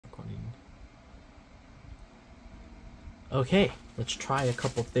Okay, let's try a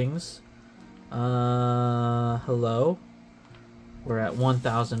couple things. Hello. We're at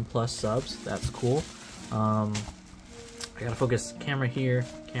 1,000 plus subs. That's cool. I gotta focus camera here,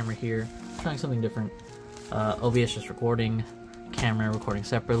 trying something different. OBS just recording, camera recording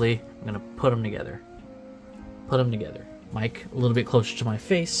separately. I'm gonna put them together. Mic a little bit closer to my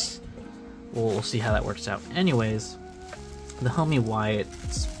face. We'll see how that works out. Anyways, the homie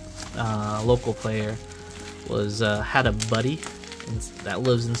Wyatt's local player was had a buddy that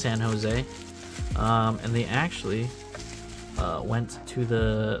lives in San Jose, and they actually went to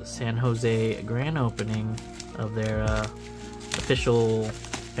the San Jose grand opening of their official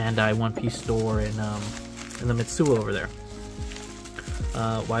Bandai One Piece store in the Mitsuo over there.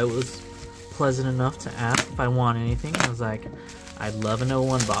 Wyatt was pleasant enough to ask if I want anything. I was like, I'd love an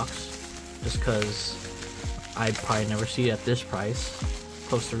 01 box, just because I'd probably never see it at this price,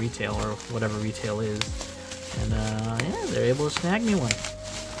 close to retail or whatever retail is. And yeah, they're able to snag me one.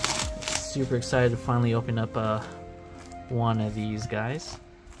 Super excited to finally open up one of these guys.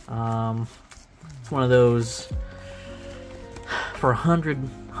 It's one of those for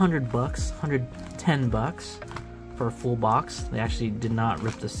 100 bucks, 110 bucks for a full box. They actually did not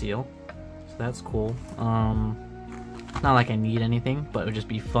rip the seal, so that's cool. Not like I need anything, but it would just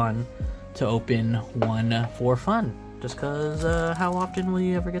be fun to open one for fun, just cause how often will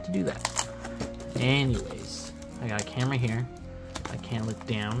you ever get to do that? Anyways, I got a camera here. I can't look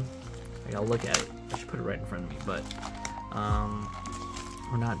down. I gotta look at it. I should put it right in front of me, but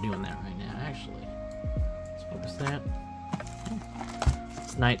we're not doing that right now, actually. Let's focus that.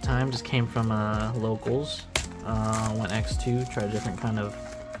 It's nighttime, just came from locals. Went X2, tried a different kind of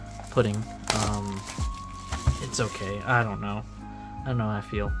pudding. It's okay, I don't know how I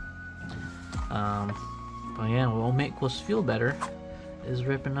feel. But yeah, what will make us feel better is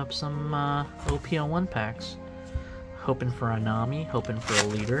ripping up some OP-01 packs. Hoping for a Nami, hoping for a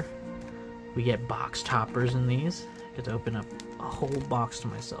leader. We get box toppers in these. I get to open up a whole box to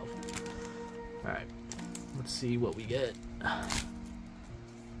myself. Alright, let's see what we get.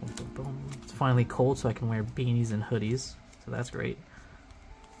 It's finally cold, so I can wear beanies and hoodies, so that's great.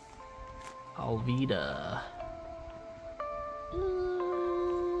 Alvida.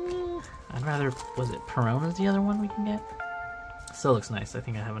 I'd rather, was it Perona's the other one we can get? Still looks nice. I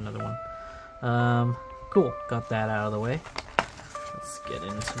think I have another one. Cool, got that out of the way. Let's get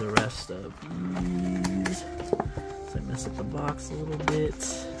into the rest of these. So I mess up the box a little bit.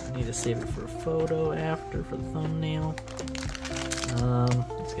 I need to save it for a photo after for the thumbnail.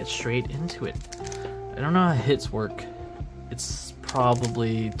 Let's get straight into it. I don't know how hits work. It's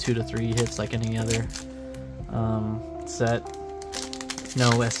probably 2 to 3 hits like any other set. No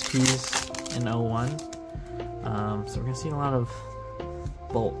SPs in 01. So we're gonna see a lot of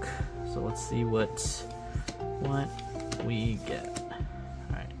bulk. So let's see what we get.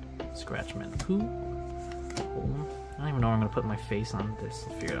 Alright, Scratch Manapoo. I don't even know where I'm gonna put my face on this.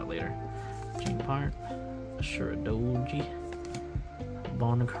 I'll figure it out later. Gene Part, Shuradoji,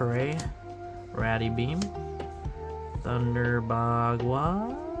 Bonacare, Ratty Beam, Thunder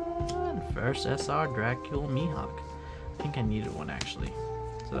Bagua, and first SR Dracula Mihawk. I think I needed one actually,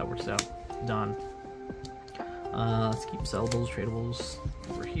 so that works out. Done. Let's keep sellables, tradables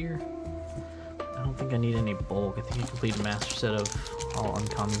over here. I don't think I need any bulk. I think I complete a master set of all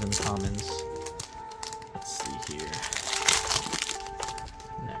uncommons and commons. Let's see here.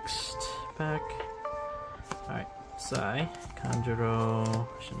 Next pack. Alright, Sai, Kanjuro,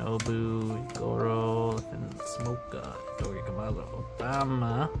 Shinobu, Goro, and Smoka, Dorikamado,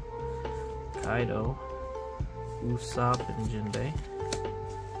 Obama, Kaido, Usopp, and Jinbei.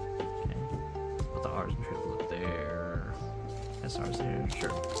 Okay, put the R's and triple up there. SR's there,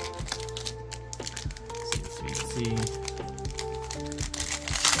 sure. Let's see.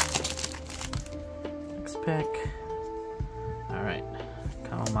 Next pack. Alright.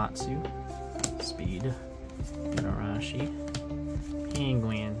 Kawamatsu. Speed. Inarashi.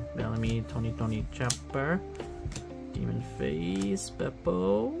 Penguin. Bellamy. Tony Chopper. Demon Face.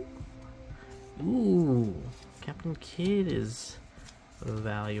 Beppo. Ooh. Captain Kid is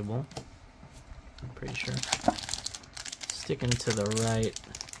valuable. I'm pretty sure. Sticking to the right.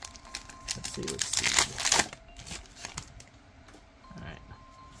 Let's see. Alright.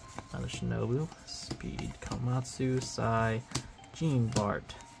 Another Shinobu. Speed. Komatsu. Sai. Gene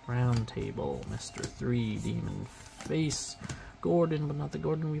Bart. Round Table. Mr. 3. Demon Face. Gordon, but not the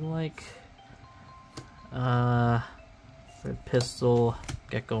Gordon we like. Red Pistol.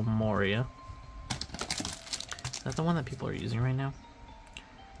 Gecko Moria. Is that the one that people are using right now?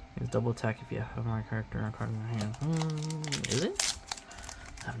 It's double attack if you have my character or card in your hand. Is it?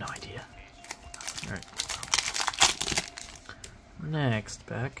 I have no idea. Alright. Next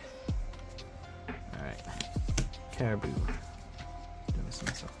pack. Alright. Caribou. Doing this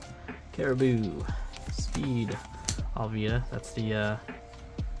myself. Caribou. Speed. Alvita. That's the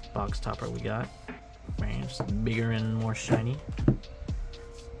box topper we got. Man, just bigger and more shiny.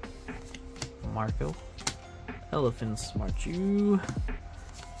 Marco. Elephant Smarchu.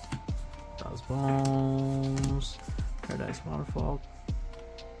 Dawes Bones. Paradise Waterfall.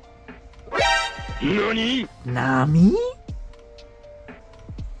 NANI? Nami?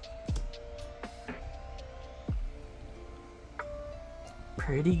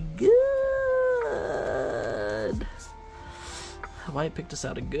 Pretty good. White picked us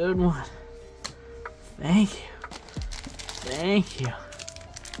out a good one. Thank you. Thank you.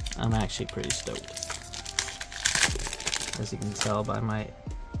 I'm actually pretty stoked, as you can tell by my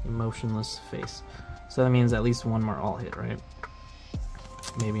emotionless face. So that means at least one more all hit, right?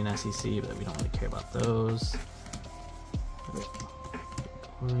 Maybe an SEC, but we don't really care about those.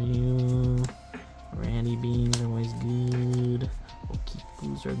 Kayou, Randy Beans are always good.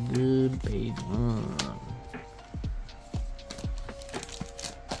 Okikus are good. Page 1.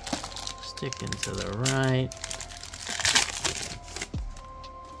 Sticking to the right.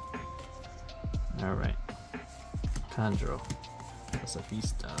 Alright. Kanjuro.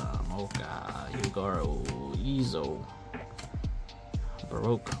 Pasafista. Mocha. Yugaro. Izo.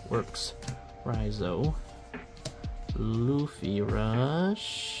 Baroque Works. Raizo. Luffy.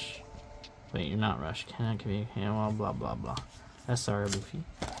 Rush. Wait, you're not Rush. Cannot give you a camera. Blah blah blah. SR Luffy.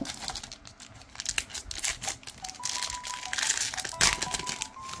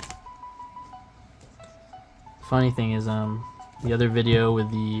 Funny thing is, the other video with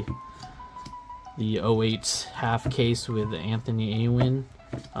the 08 half case with Anthony Awin,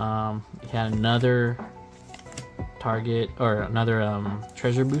 he had another Target or another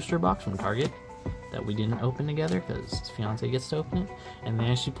treasure booster box from Target that we didn't open together because his fiance gets to open it, and they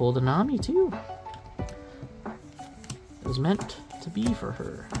actually pulled a Nami too. It was meant to be for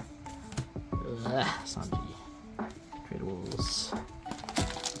her. Ugh, Sanji. Incredibles.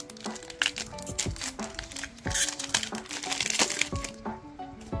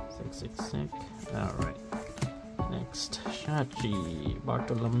 Sick. Alright. Next. Shachi.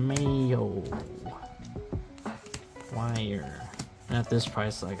 Bartolomeo. Wire. And at this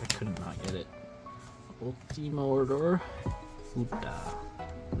price, like, I could not get it. Ultimo Order. Futa.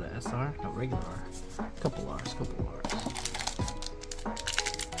 The SR? No, regular R. Couple R's.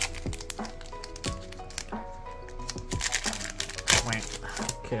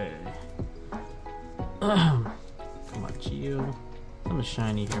 Okay. Komachiyo. Something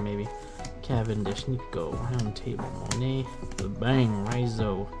shiny here, maybe. Cavendish, Nico, Round Table, Monet, The Bang,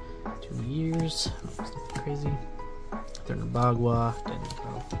 Raizo, 2 years. Oh, something crazy. Bagua,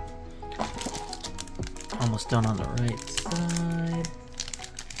 Denko. Almost done on the right side.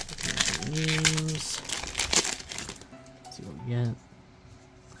 Looking at the names. Let's see what we get.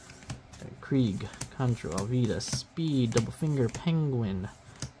 Krieg, Contra, Alvita, Speed, Double Finger, Penguin,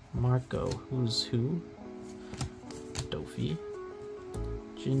 Marco, Who's Who, Dofi,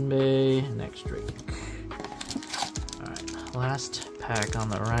 Jinbei, next Drake. Alright, last pack on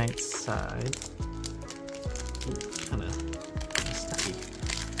the right side. Kind of stucky.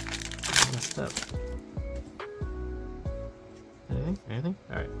 Messed up. Anything?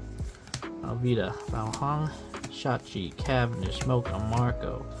 Alright. Alvita, Baohong, Shachi, Cavendish, Mocha,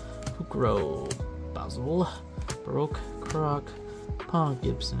 Marco, Fukuro, Basil, Baroque, Croc, Pong,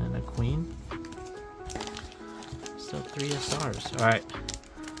 Gibson, and a Queen. Still 3 SRs. Alright.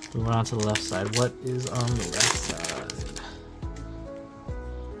 Moving on to the left side. What is on the left side?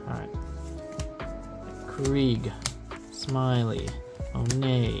 Alright. Krieg, Smiley,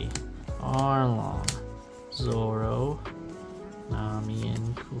 Monet, Arlong, Zoro, Nami,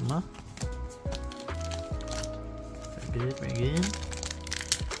 and Kuma. Very good.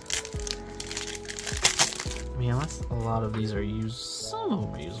 I mean, unless a lot of these are used, some of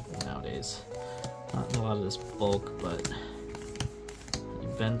them are usable nowadays. Not in a lot of this bulk, but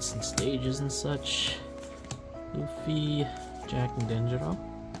events and stages and such. Luffy, Jack, and Denjiro.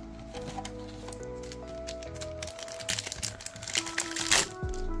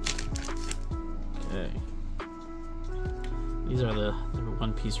 Okay. These are the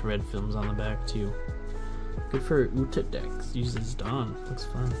One Piece red films on the back too. Good for Uta decks. Uses Dawn. Looks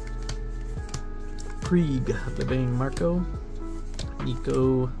fun. Krieg, the Bang Marco,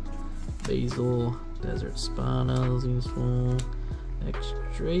 Nico, Basil, Desert Spanas, useful, X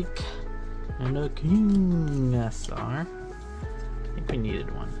Drake, and a King SR. I think we needed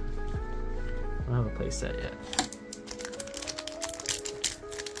one. I don't have a playset yet.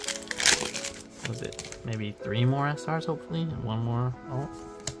 was it? Maybe 3 more SRs hopefully, and 1 more. Oh.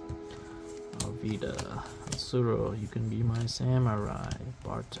 Alvida, Suro, you can be my samurai.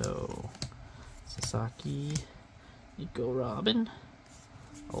 Barto, Sasaki, Nico Robin,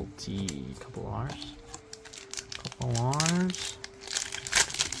 Ulti, couple R's.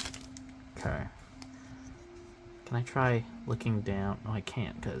 Okay. Can I try looking down? No, I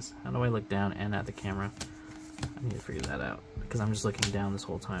can't, because how do I look down and at the camera? I need to figure that out, because I'm just looking down this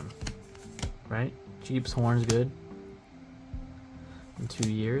whole time. Right? Jeep's horn's good. In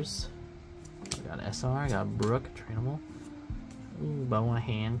 2 years. I got SR, I got Brook, trainable. Ooh, Boa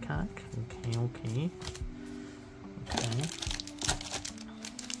Hancock. Okay.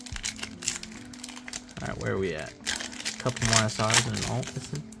 Alright, where are we at? Couple more SRs and an alt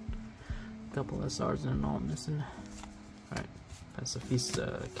missing. Couple SRs and an alt missing. Alright.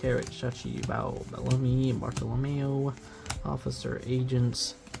 Pacifista, Carrot, Shachi, Bao, Bellamy, Bartolomeo, Officer,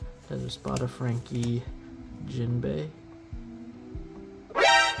 Agents, Desert Spotter, Frankie, Jinbei.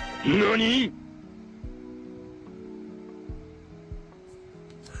 NANI?!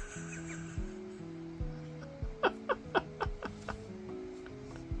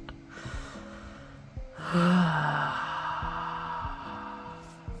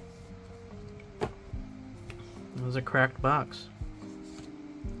 It was a cracked box.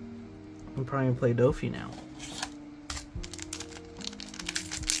 I'm probably gonna play Dofi now.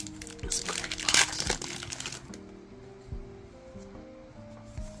 It's a cracked box.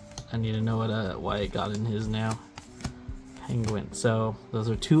 I need to know what why it got in his now. Penguin. So those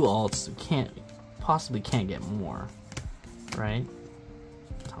are 2 alts. You possibly can't get more, right?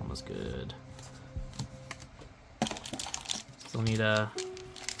 Thomas good. Still need a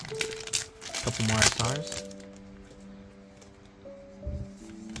couple more stars.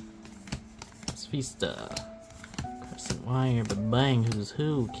 Vista, Crescent Wire, but bang, who's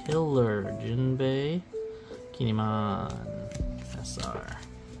who? Killer, Jinbei, Kinemon, SR.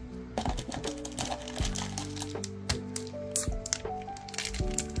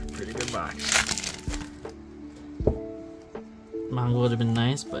 Pretty good box. Manga would have been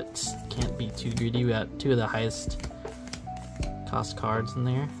nice, but can't be too greedy. We got 2 of the highest cost cards in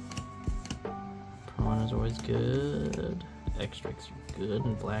there. Prawn is always good. Extracts are good,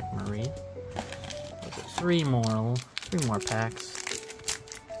 and Black Marie. 3 more packs.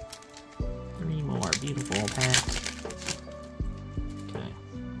 3 more beautiful packs. Okay.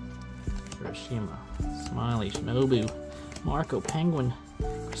 Hiroshima, Smiley, Shinobu, Marco, Penguin,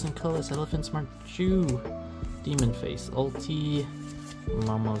 Kristen Cullis, Elephant Smart Shoe, Demon Face, Ulti,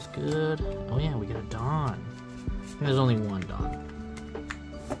 Momo's good. Oh yeah, we got a Dawn. I think there's only 1 Dawn.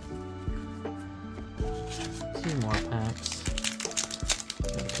 2 more packs.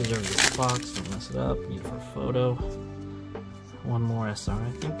 Preserve this box, don't mess it up. Need it for a photo. 1 more SR,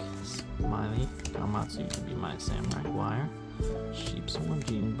 I think. Smiley, Kamatsu, you can be my samurai. Wire, Sheep's Horn,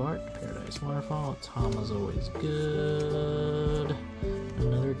 Gene Bart, Paradise Waterfall. Tama's always good.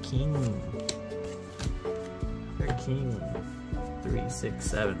 Another King. Another King. 3, 6,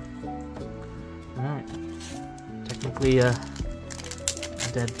 7. Alright. Technically a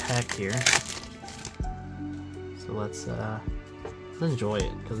dead pack here. So let's enjoy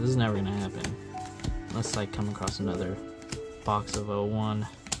it, because this is never gonna happen unless I come across another box of 01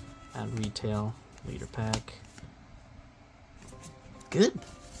 at retail. Leader pack. Good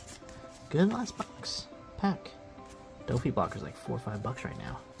last box pack. Dofi blocker's like $4 or $5 right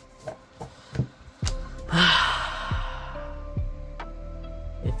now.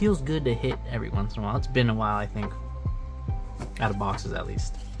 It feels good to hit every once in a while. It's been a while, I think, out of boxes at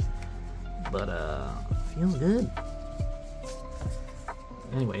least, but feels good.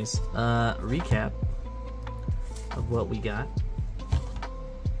 Anyways, recap of what we got.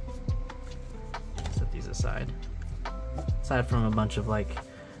 Set these aside. Aside from a bunch of like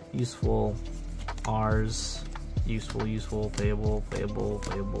useful R's, useful, playable, I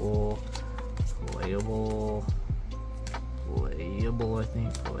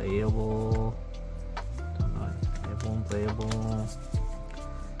think, playable, don't know, playable,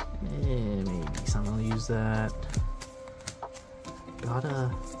 maybe someone will use that. Got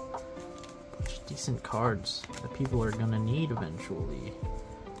a bunch of decent cards that people are gonna need eventually.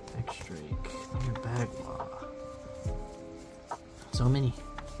 X-Drake, Thunder Baglaw. So many.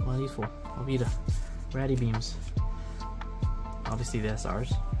 Well, useful. Alvida. Ratty Beams. Obviously the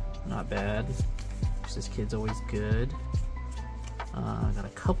SRs. Not bad. This kid's always good. Got a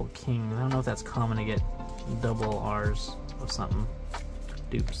couple Kings. I don't know if that's common to get double R's of something.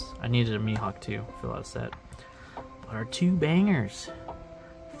 Dupes. I needed a Mihawk too. Fill out a set. Our 2 bangers.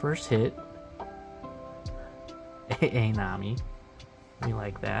 First hit, AA Nami. We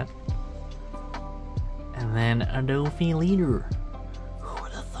like that. And then Adobe leader. Who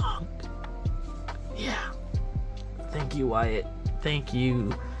would have thunk? Yeah. Thank you, Wyatt. Thank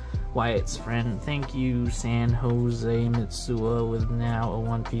you, Wyatt's friend. Thank you, San Jose Mitsuo, with now a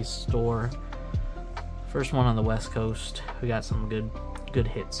One Piece store. First one on the West Coast. We got some good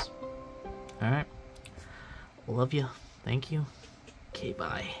hits. Alright. Love you. Thank you. Okay,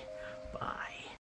 bye. Bye.